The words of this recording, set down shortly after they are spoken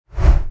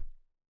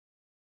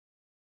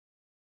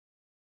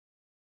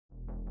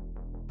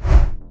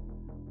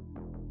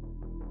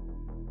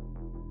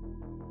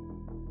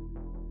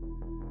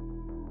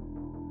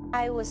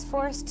I was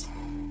forced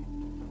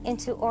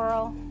into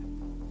oral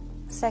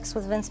sex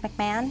with Vince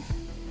McMahon.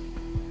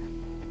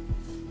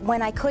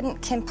 When I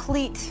couldn't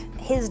complete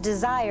his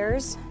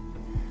desires,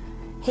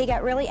 he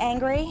got really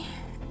angry,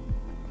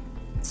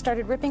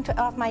 started ripping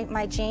off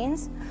my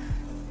jeans,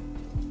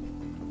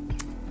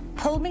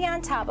 pulled me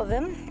on top of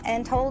him,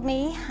 and told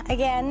me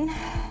again,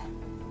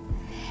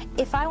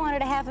 if I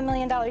wanted a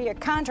 $500,000-a-year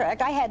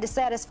contract, I had to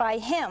satisfy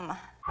him.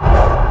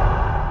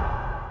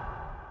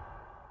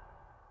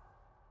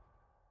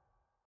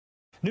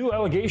 New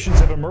allegations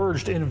have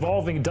emerged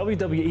involving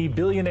WWE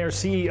billionaire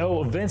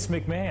CEO Vince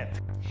McMahon.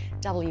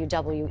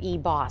 WWE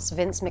boss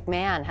Vince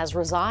McMahon has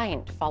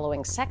resigned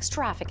following sex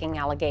trafficking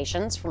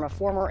allegations from a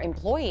former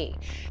employee.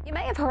 You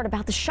may have heard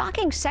about the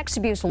shocking sex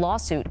abuse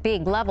lawsuit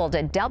being leveled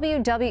at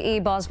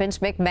WWE boss Vince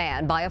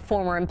McMahon by a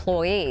former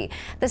employee.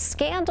 The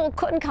scandal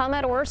couldn't come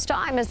at a worse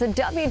time as the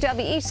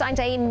WWE signed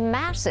a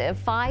massive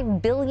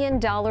 $5 billion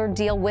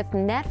deal with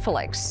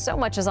Netflix. So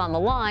much is on the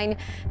line.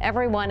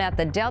 Everyone at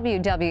the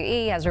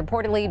WWE has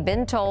reportedly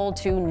been told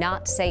to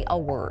not say a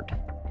word.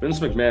 Vince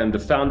McMahon, the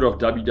founder of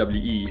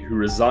WWE, who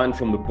resigned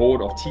from the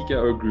board of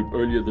TKO Group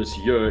earlier this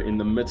year in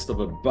the midst of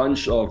a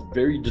bunch of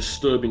very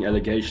disturbing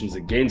allegations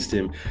against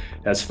him,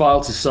 has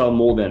filed to sell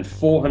more than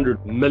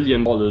 $400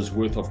 million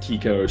worth of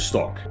TKO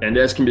stock. And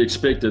as can be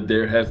expected,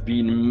 there have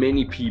been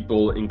many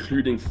people,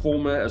 including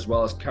former as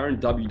well as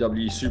current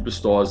WWE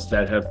superstars,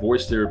 that have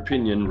voiced their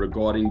opinion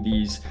regarding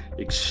these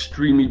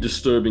extremely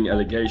disturbing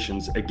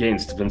allegations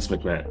against Vince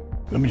McMahon.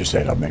 Let me just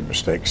say that I've made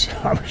mistakes,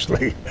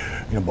 obviously,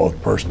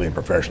 both personally and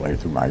professionally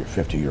through my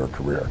 50-year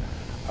career.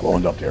 I've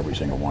owned up to every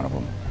single one of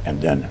them and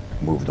then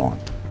moved on.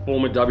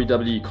 Former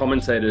WWE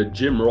commentator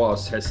Jim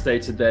Ross has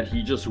stated that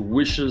he just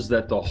wishes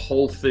that the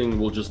whole thing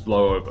will just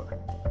blow over.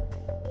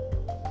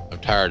 I'm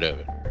tired of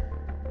it.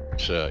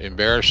 It's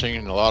embarrassing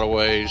in a lot of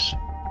ways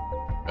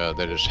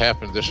that it's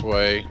happened this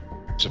way.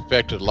 It's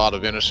affected a lot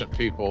of innocent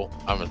people.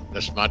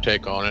 That's my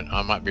take on it.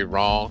 I might be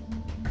wrong,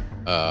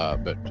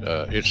 but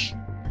it's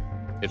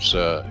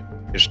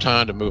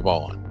time to move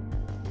on.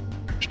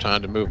 It's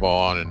time to move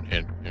on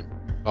and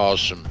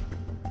cause some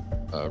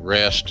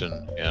rest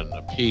and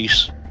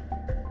peace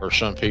for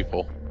some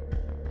people,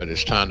 but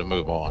it's time to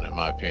move on, in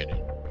my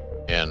opinion.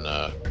 And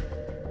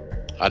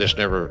I just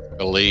never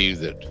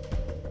believed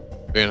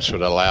that Vince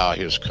would allow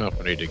his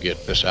company to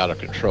get this out of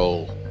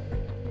control,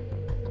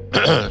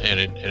 and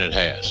it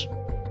has.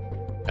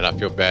 And I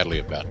feel badly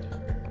about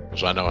that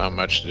because I know how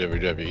much the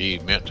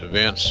WWE meant to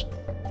Vince.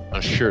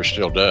 I'm sure it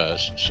still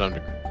does to some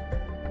degree.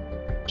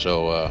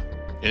 So,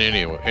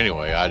 anyway,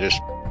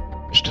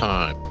 it's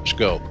time. Let's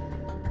go.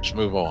 Let's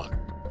move on.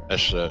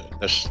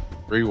 Let's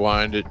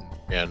rewind it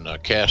and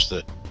cast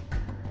the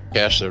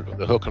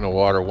hook in the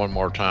water one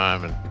more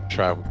time and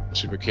try to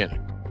see if we can't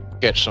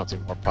catch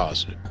something more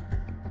positive.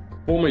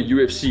 Former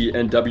UFC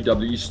and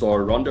WWE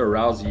star Ronda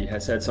Rousey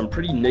has had some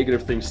pretty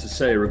negative things to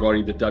say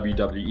regarding the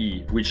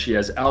WWE, which she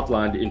has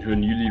outlined in her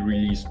newly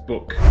released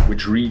book,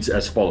 which reads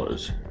as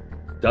follows.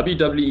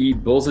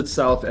 WWE bills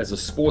itself as a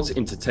sports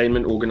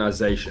entertainment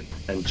organization,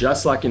 and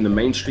just like in the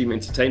mainstream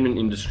entertainment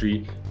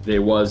industry,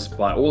 there was,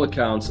 by all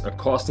accounts, a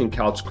casting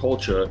couch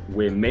culture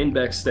where men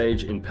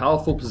backstage in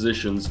powerful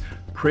positions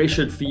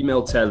pressured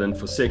female talent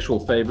for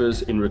sexual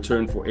favors in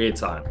return for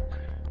airtime.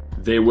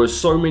 There were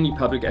so many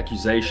public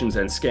accusations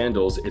and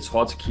scandals, it's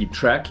hard to keep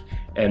track,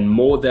 and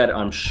more that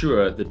I'm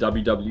sure the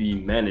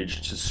WWE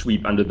managed to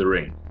sweep under the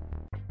ring.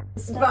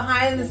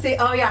 Behind the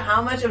scenes, oh yeah,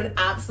 how much of an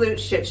absolute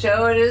shit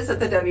show it is at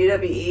the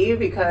WWE,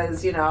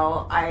 because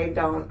I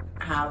don't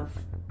have,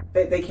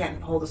 they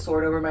can't hold a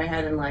sword over my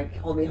head and like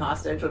hold me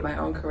hostage with my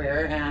own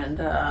career,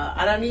 and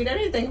I don't need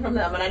anything from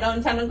them, and I don't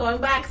intend on going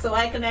back, so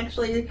I can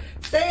actually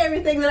say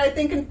everything that I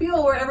think and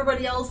feel, where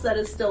everybody else that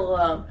is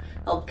still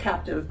held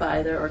captive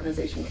by their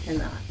organization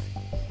cannot.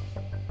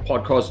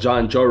 Podcast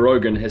giant Joe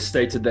Rogan has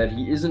stated that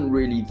he isn't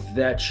really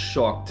that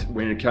shocked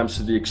when it comes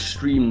to the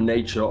extreme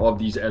nature of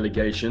these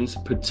allegations,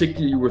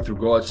 particularly with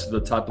regards to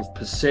the type of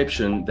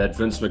perception that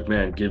Vince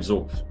McMahon gives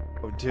off.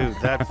 Oh, dude,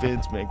 that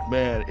Vince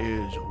McMahon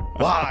is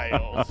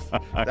wild.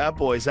 That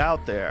boy's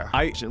out there.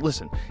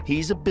 Listen,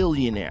 he's a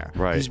billionaire.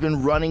 Right. He's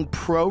been running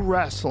pro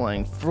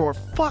wrestling for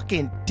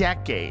fucking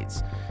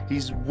decades.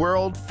 He's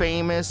world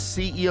famous,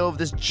 CEO of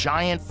this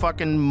giant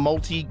fucking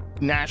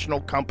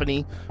multinational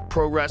company,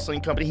 pro wrestling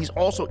company. He's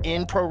also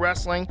in pro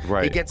wrestling.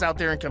 Right. He gets out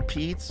there and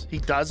competes. He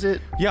does it.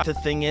 Yeah. The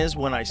thing is,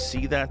 when I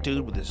see that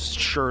dude with his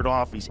shirt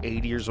off, he's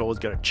 80 years old, he's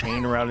got a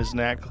chain around his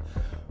neck.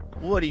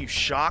 What, are you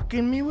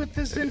shocking me with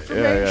this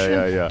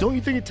information? Yeah. Don't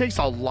you think it takes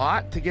a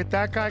lot to get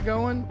that guy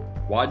going?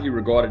 Widely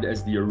regarded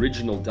as the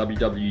original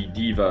WWE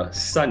diva,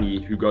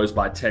 Sunny, who goes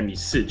by Tammy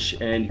Sitch,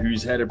 and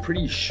who's had a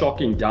pretty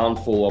shocking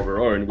downfall of her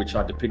own, which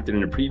I depicted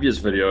in a previous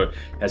video,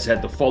 has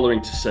had the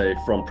following to say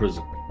from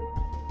prison.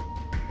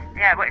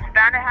 Yeah, but it's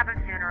bound to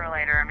happen sooner or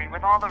later. I mean,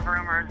 with all the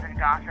rumors and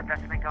gossip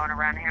that's been going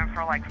around here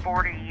for like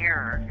 40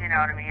 years, you know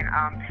what I mean?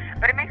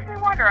 But it makes me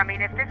wonder, I mean,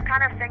 if this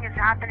kind of thing is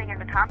happening in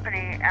the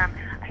company,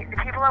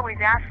 people always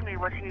ask me,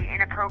 was he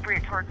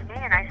inappropriate towards me?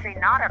 And I say,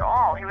 not at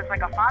all. He was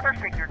like a father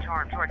figure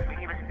towards me.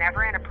 He was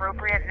never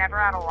inappropriate, never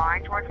out of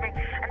line towards me.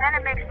 And then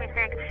it makes me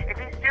think, if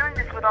he's doing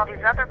this with all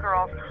these other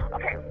girls,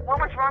 okay, what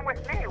was wrong with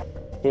me?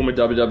 Former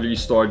WWE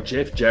star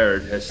Jeff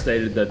Jarrett has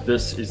stated that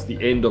this is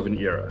the end of an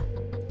era.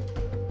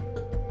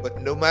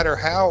 But no matter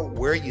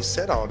where you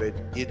sit on it,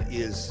 it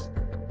is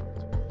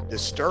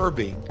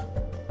disturbing,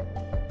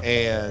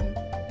 and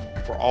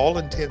for all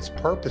intents and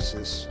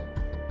purposes,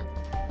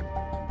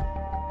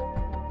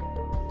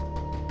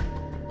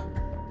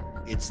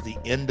 it's the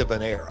end of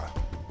an era.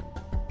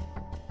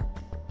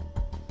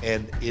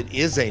 And it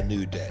is a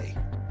new day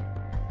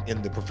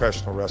in the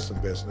professional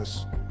wrestling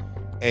business.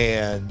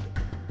 And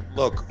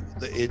look,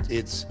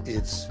 it's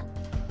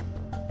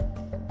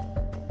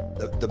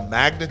the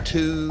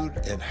magnitude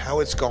and how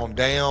it's gone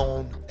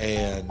down.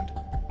 And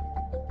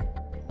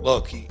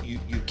look,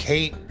 you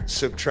can't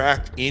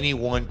subtract any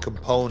one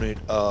component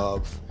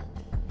of,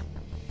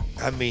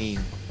 I mean,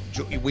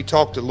 we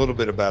talked a little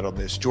bit about on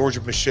this,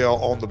 Georgia Michelle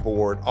on the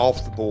board,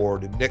 off the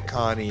board, and Nick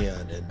Khan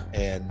in,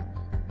 and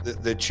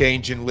the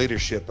change in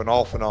leadership, and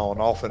off and on,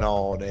 off and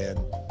on. And,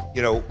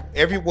 you know,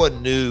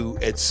 everyone knew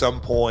at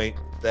some point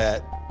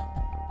that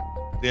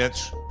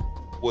Vince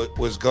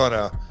was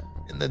gonna,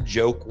 and the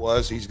joke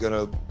was he's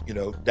gonna, you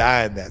know,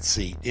 die in that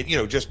seat. You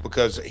know, just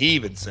because he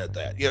even said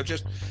that, you know,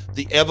 just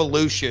the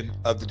evolution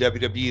of the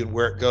WWE and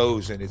where it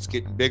goes, and it's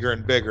getting bigger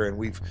and bigger. And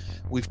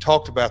we've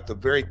talked about the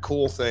very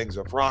cool things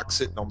of Rock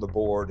sitting on the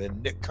board,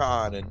 and Nick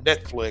Khan, and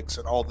Netflix,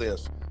 and all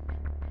this.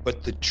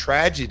 But the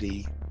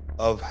tragedy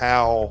of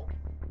how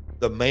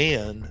the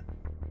man,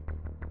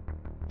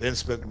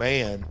 Vince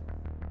McMahon,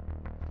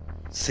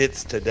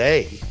 sits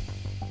today,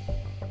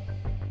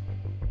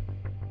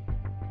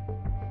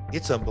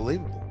 it's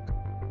unbelievable.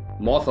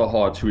 Martha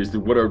Hart, who is the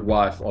widowed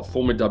wife of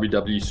former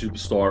WWE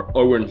superstar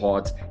Owen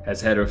Hart, has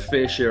had her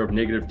fair share of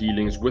negative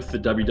dealings with the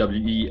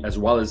WWE as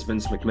well as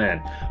Vince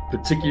McMahon,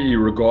 particularly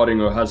regarding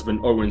her husband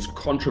Owen's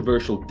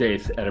controversial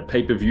death at a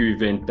pay-per-view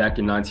event back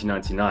in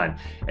 1999.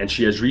 And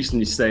she has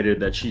recently stated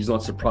that she's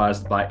not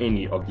surprised by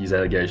any of these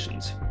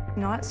allegations.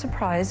 Not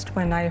surprised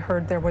when I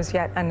heard there was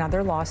yet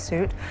another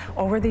lawsuit.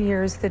 Over the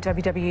years, the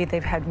WWE,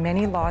 they've had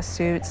many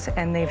lawsuits,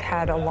 and they've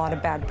had a lot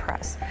of bad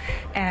press.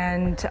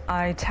 And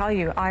I tell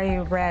you, I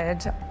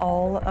read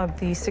all of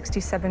the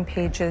 67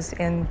 pages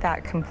in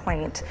that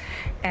complaint,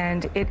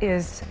 and it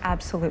is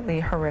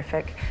absolutely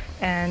horrific.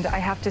 And I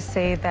have to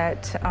say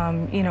that,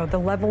 you know, the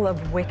level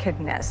of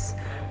wickedness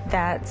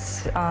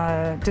that's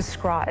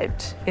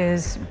described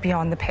is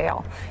beyond the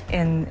pale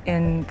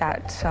in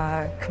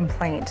that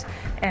complaint.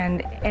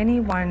 And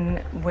anyone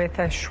with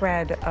a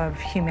shred of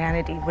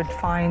humanity would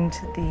find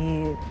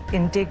the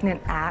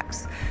indignant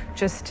acts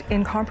just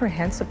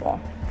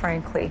incomprehensible,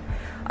 frankly.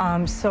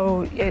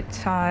 So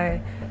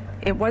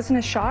it wasn't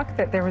a shock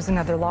that there was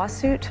another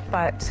lawsuit,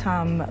 but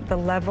the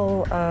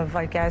level of,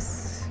 I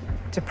guess,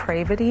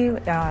 depravity,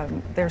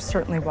 there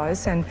certainly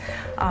was, and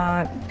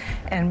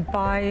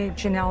by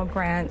Janelle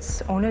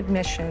Grant's own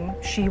admission,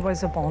 she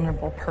was a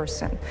vulnerable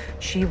person.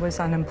 She was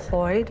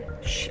unemployed,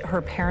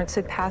 her parents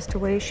had passed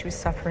away, she was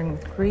suffering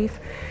with grief,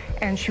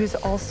 and she was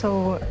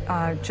also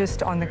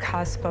just on the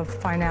cusp of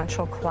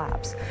financial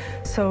collapse.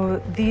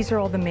 So these are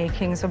all the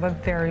makings of a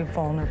very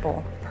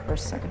vulnerable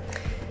person.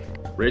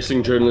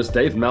 Wrestling journalist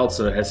Dave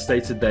Meltzer has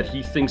stated that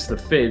he thinks the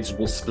feds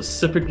will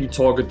specifically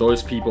target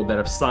those people that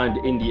have signed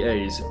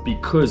NDAs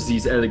because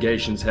these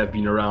allegations have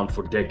been around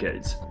for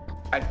decades.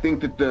 I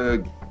think that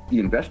the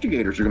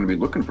investigators are going to be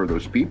looking for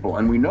those people,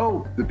 and we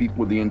know the people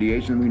with the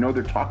NDAs, and we know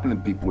they're talking to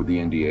the people with the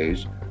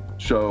NDAs.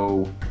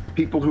 So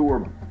people who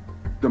are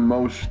the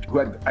most, who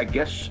had, I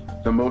guess,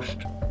 the most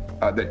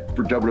that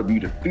for WWE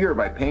to fear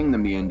by paying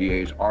them the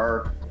NDAs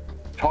are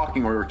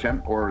talking, or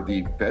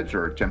the feds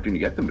are attempting to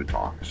get them to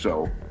talk.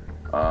 So.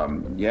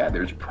 Yeah,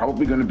 there's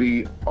probably going to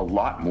be a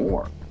lot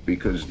more,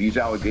 because these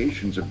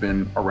allegations have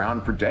been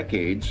around for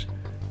decades,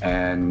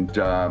 and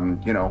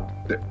you know,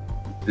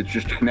 it's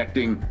just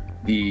connecting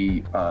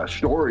the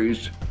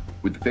stories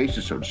with the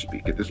faces, so to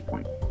speak, at this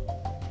point.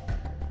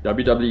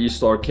 WWE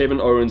star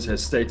Kevin Owens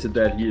has stated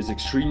that he is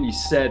extremely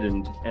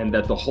saddened and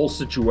that the whole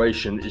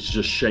situation is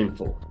just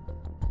shameful.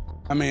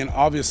 I mean,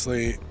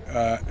 obviously,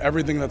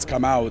 everything that's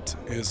come out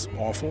is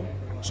awful.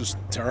 It's just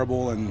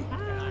terrible, and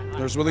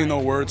there's really no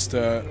words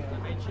to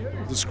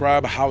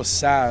describe how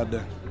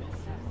sad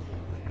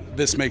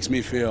this makes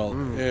me feel.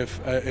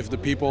 If the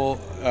people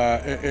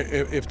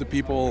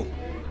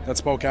that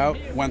spoke out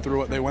went through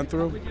what they went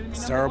through,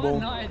 it's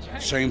terrible,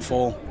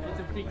 shameful,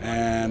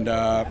 and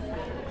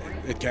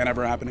it can't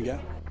ever happen again.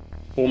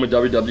 Former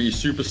WWE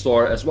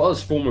superstar, as well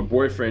as former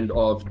boyfriend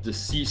of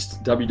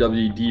deceased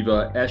WWE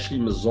diva Ashley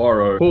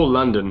Mazzaro, Paul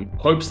London,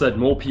 hopes that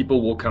more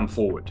people will come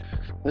forward.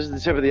 This is the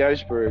tip of the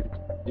iceberg,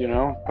 you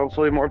know.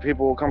 Hopefully more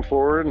people will come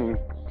forward and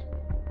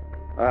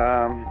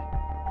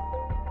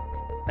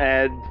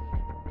add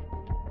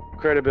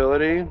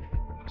credibility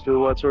to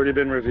what's already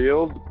been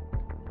revealed.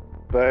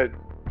 But,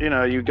 you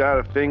know, you got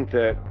to think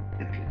that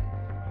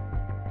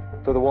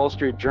for the Wall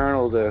Street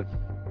Journal to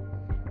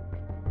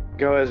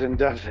go as in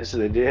depth as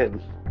they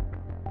did.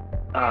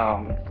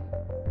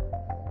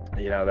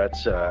 You know,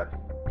 that's I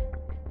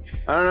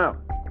don't know.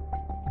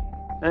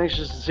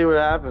 Anxious to see what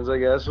happens, I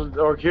guess,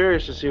 or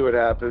curious to see what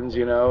happens.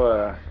 You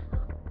know,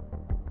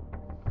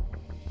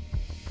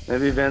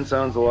 maybe Vince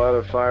owns a lot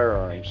of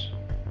firearms.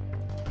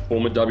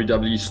 Former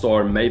WWE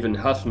star Maven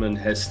Huffman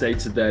has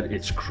stated that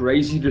it's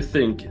crazy to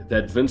think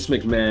that Vince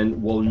McMahon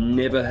will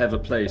never have a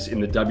place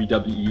in the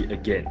WWE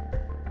again.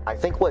 I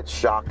think what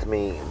shocked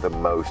me the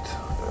most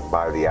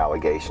by the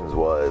allegations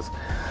was,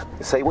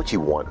 say what you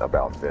want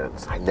about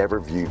Vince, I never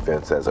viewed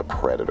Vince as a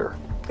predator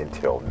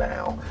until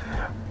now.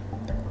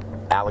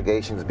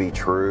 Allegations be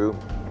true,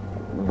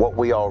 what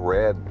we all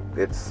read,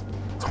 it's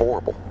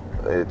horrible.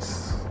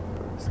 It's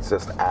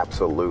just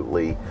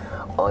absolutely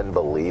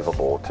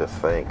unbelievable to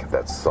think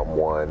that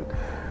someone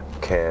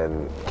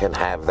can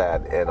have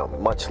that in a,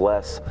 much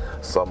less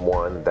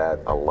someone that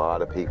a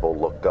lot of people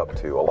looked up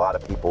to, a lot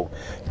of people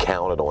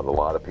counted on, a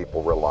lot of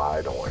people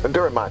relied on. And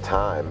during my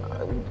time,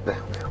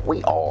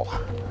 we all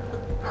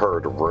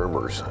heard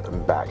rumors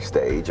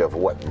backstage of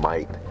what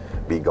might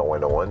be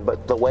going on,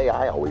 but the way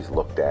I always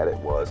looked at it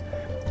was,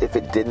 if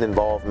it didn't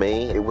involve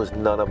me, it was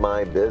none of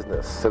my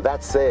business. So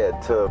that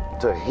said,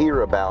 to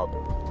hear about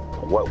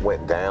what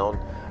went down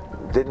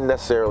didn't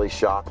necessarily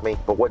shock me,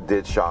 but what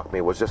did shock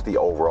me was just the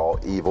overall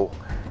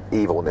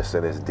evilness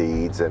in his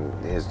deeds and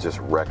his just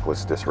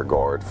reckless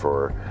disregard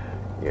for,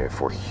 you know,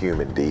 for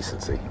human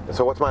decency. And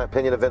so what's my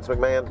opinion of Vince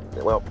McMahon?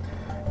 Well,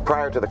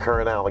 prior to the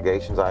current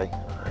allegations, I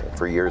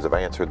for years have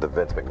answered the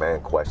Vince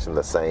McMahon question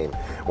the same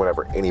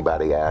whenever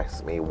anybody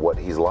asks me what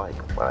he's like.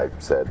 I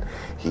said,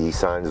 he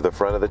signs the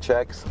front of the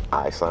checks,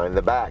 I sign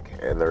the back,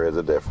 and there is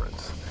a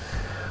difference.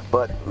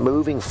 But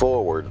moving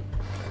forward,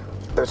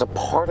 there's a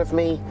part of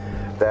me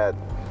that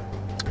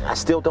I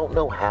still don't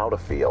know how to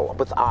feel,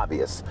 but it's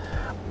obvious.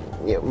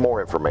 You know,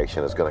 more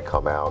information is going to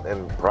come out,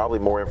 and probably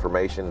more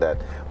information that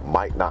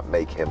might not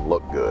make him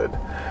look good.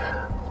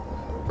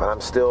 But I'm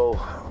still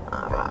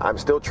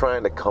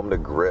trying to come to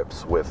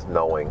grips with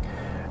knowing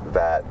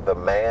that the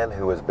man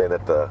who has been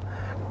at the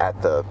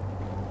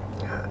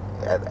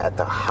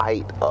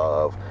height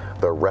of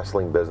the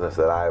wrestling business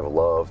that I have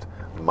loved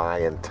my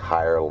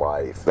entire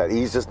life, that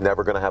he's just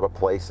never going to have a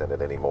place in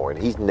it anymore, and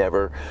he's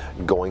never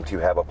going to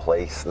have a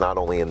place not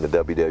only in the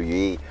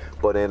WWE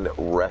but in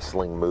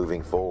wrestling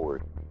moving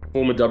forward.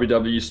 Former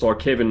WWE star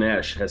Kevin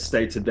Nash has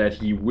stated that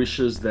he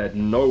wishes that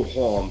no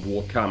harm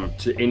will come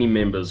to any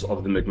members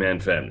of the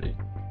McMahon family.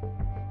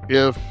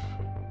 If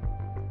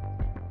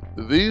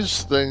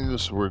these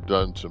things were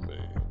done to me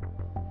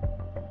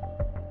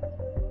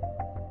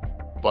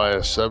by a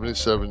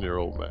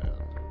 77-year-old man,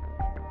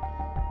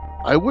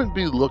 I wouldn't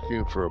be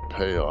looking for a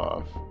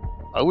payoff.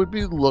 I would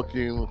be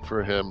looking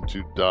for him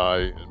to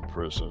die in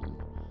prison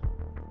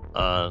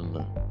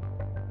on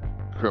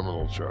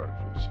criminal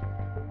charges.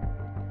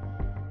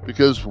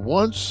 Because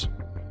once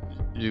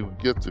you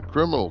get the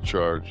criminal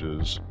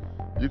charges,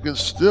 you can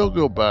still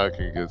go back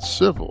and get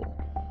civil.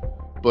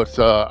 But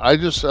I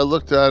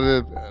looked at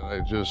it,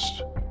 and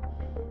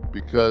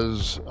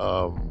because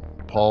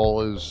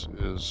Paul is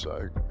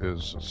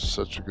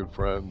such a good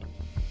friend.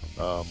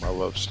 I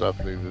love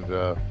Stephanie to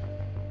death.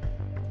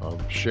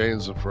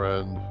 Shane's a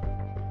friend.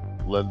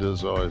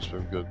 Linda's always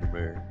been good to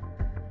me.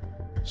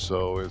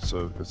 So it's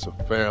a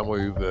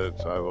family that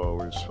I've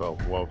always felt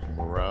welcome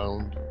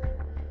around.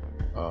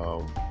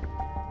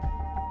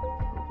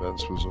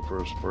 Vince was the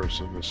first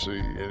person to see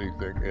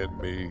anything in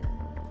me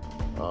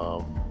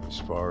as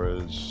far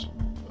as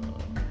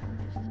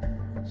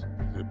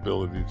the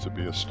ability to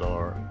be a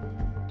star.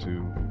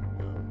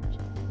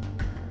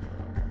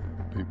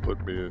 He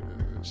put me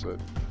as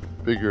that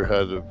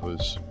figurehead of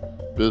his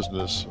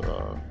business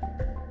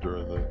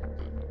during the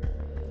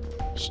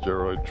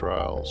steroid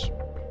trials,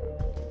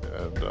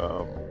 and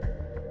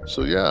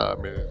so yeah, I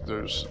mean,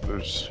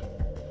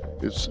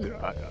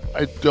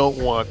 I don't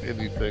want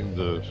anything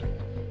to,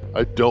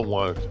 I don't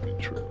want it to be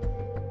true,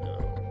 you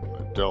know,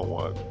 I don't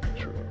want it to be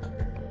true,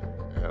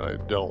 and I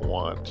don't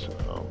want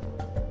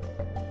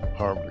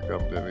harm to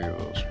come to any of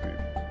those people.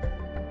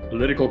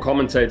 Political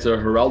commentator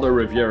Geraldo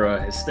Rivera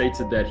has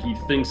stated that he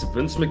thinks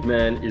Vince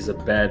McMahon is a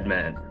bad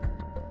man.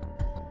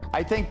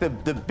 I think the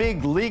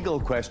big legal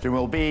question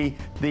will be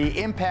the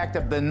impact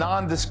of the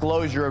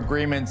non-disclosure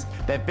agreements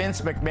that Vince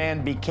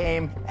McMahon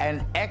became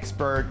an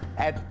expert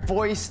at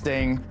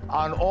foisting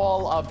on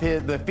all of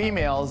the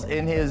females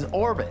in his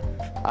orbit.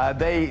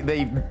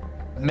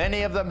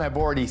 Many of them have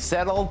already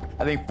settled.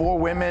 I think 4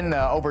 women,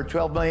 over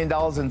 $12 million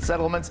in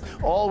settlements,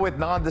 all with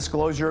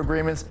non-disclosure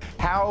agreements.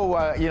 How,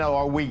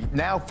 are we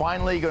now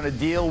finally going to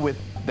deal with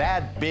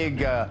that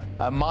big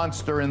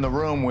monster in the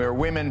room where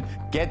women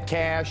get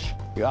cash,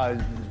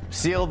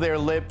 seal their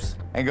lips,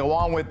 and go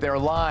on with their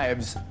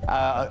lives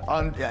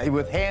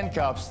with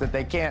handcuffs that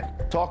they can't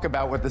talk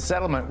about what the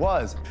settlement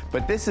was?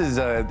 But this is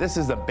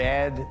a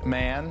bad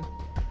man.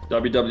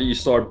 WWE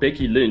star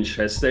Becky Lynch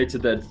has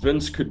stated that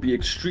Vince could be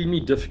extremely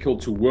difficult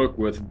to work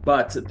with,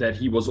 but that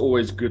he was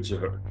always good to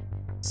her.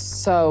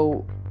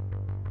 So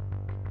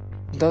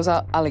those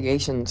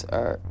allegations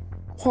are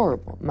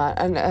horrible,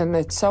 man, and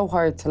it's so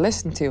hard to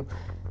listen to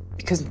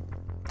because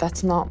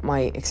that's not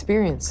my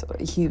experience.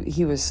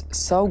 He was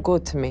so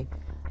good to me,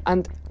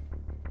 and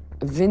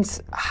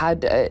Vince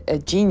had a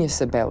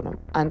genius about him,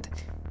 and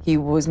he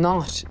was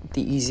not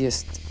the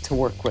easiest to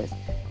work with,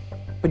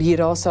 but he had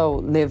also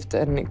lived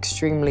an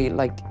extremely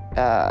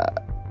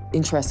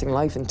interesting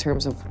life in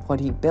terms of what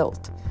he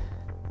built,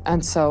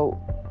 and so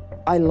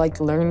I like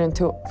learning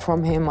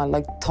from him. I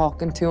like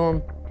talking to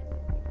him.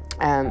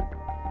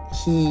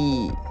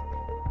 He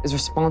is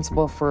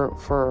responsible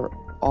for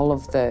all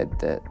of the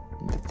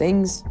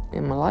things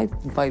in my life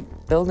by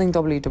building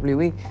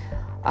WWE,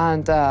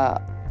 and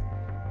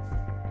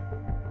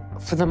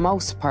for the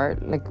most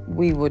part, like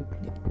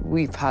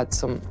we've had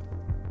some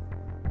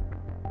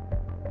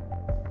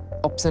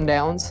ups and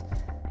downs,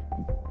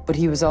 but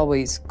he was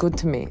always good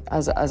to me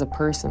as a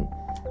person,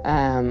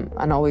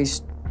 and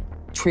always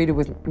treated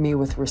me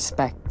with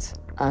respect,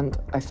 and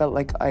I felt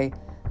like I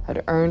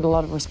had earned a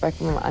lot of respect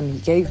from him, and he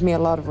gave me a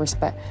lot of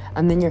respect.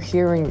 And then you're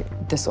hearing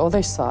this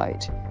other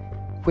side,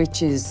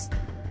 which is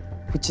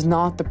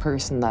not the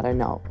person that I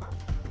know,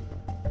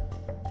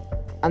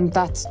 and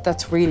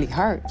that's really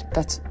hard.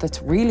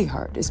 That's really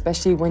hard,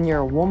 especially when you're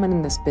a woman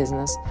in this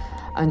business,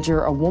 and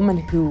you're a woman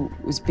who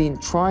has been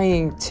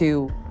trying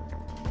to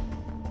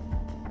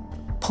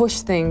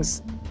push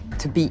things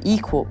to be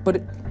equal.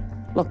 But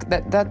look,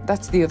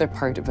 that's the other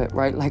part of it,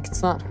 right? Like,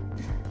 it's not.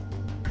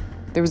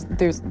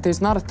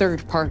 There's not a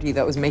third party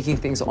that was making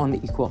things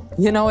unequal.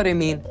 You know what I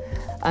mean?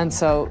 And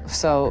so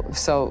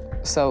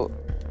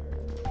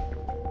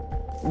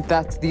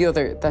that's the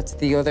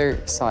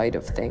other side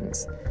of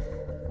things,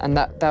 and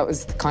that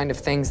was the kind of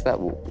things that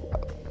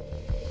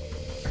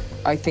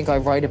I think I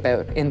write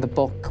about in the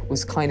book,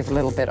 was kind of a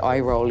little bit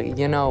eye-rolly,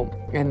 you know,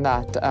 in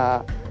that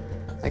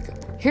like,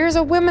 here's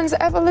a women's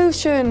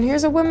evolution,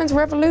 here's a women's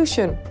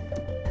revolution,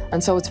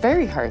 and so it's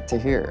very hard to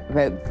hear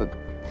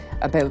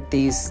about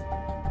these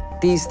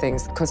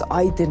things because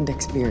I didn't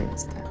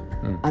experience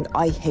them, and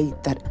I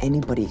hate that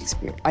anybody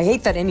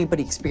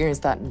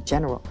experienced that in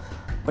general,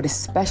 but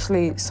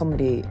especially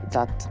somebody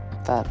that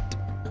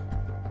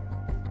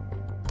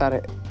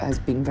has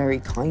been very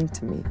kind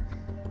to me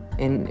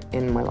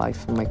in my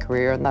life and my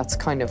career, and that's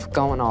kind of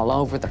going all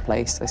over the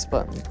place, I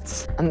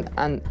suppose.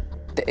 And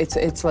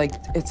it's like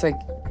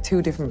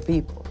two different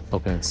people.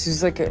 Okay.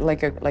 She's like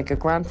a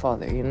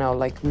grandfather, you know.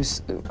 Like,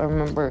 I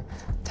remember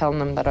telling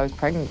him that I was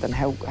pregnant and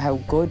how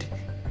good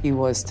he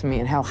was to me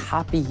and how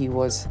happy he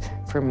was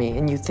for me.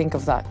 And you think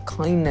of that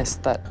kindness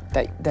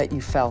that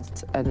you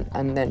felt,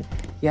 and then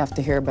you have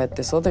to hear about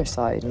this other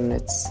side, and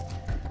it's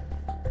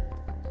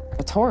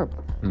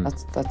horrible.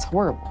 That's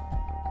horrible.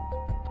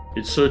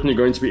 It's certainly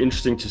going to be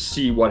interesting to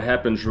see what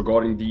happens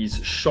regarding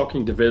these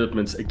shocking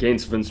developments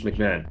against Vince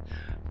McMahon.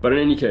 But in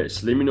any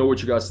case, let me know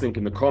what you guys think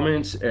in the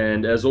comments,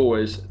 and as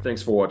always,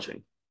 thanks for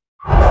watching.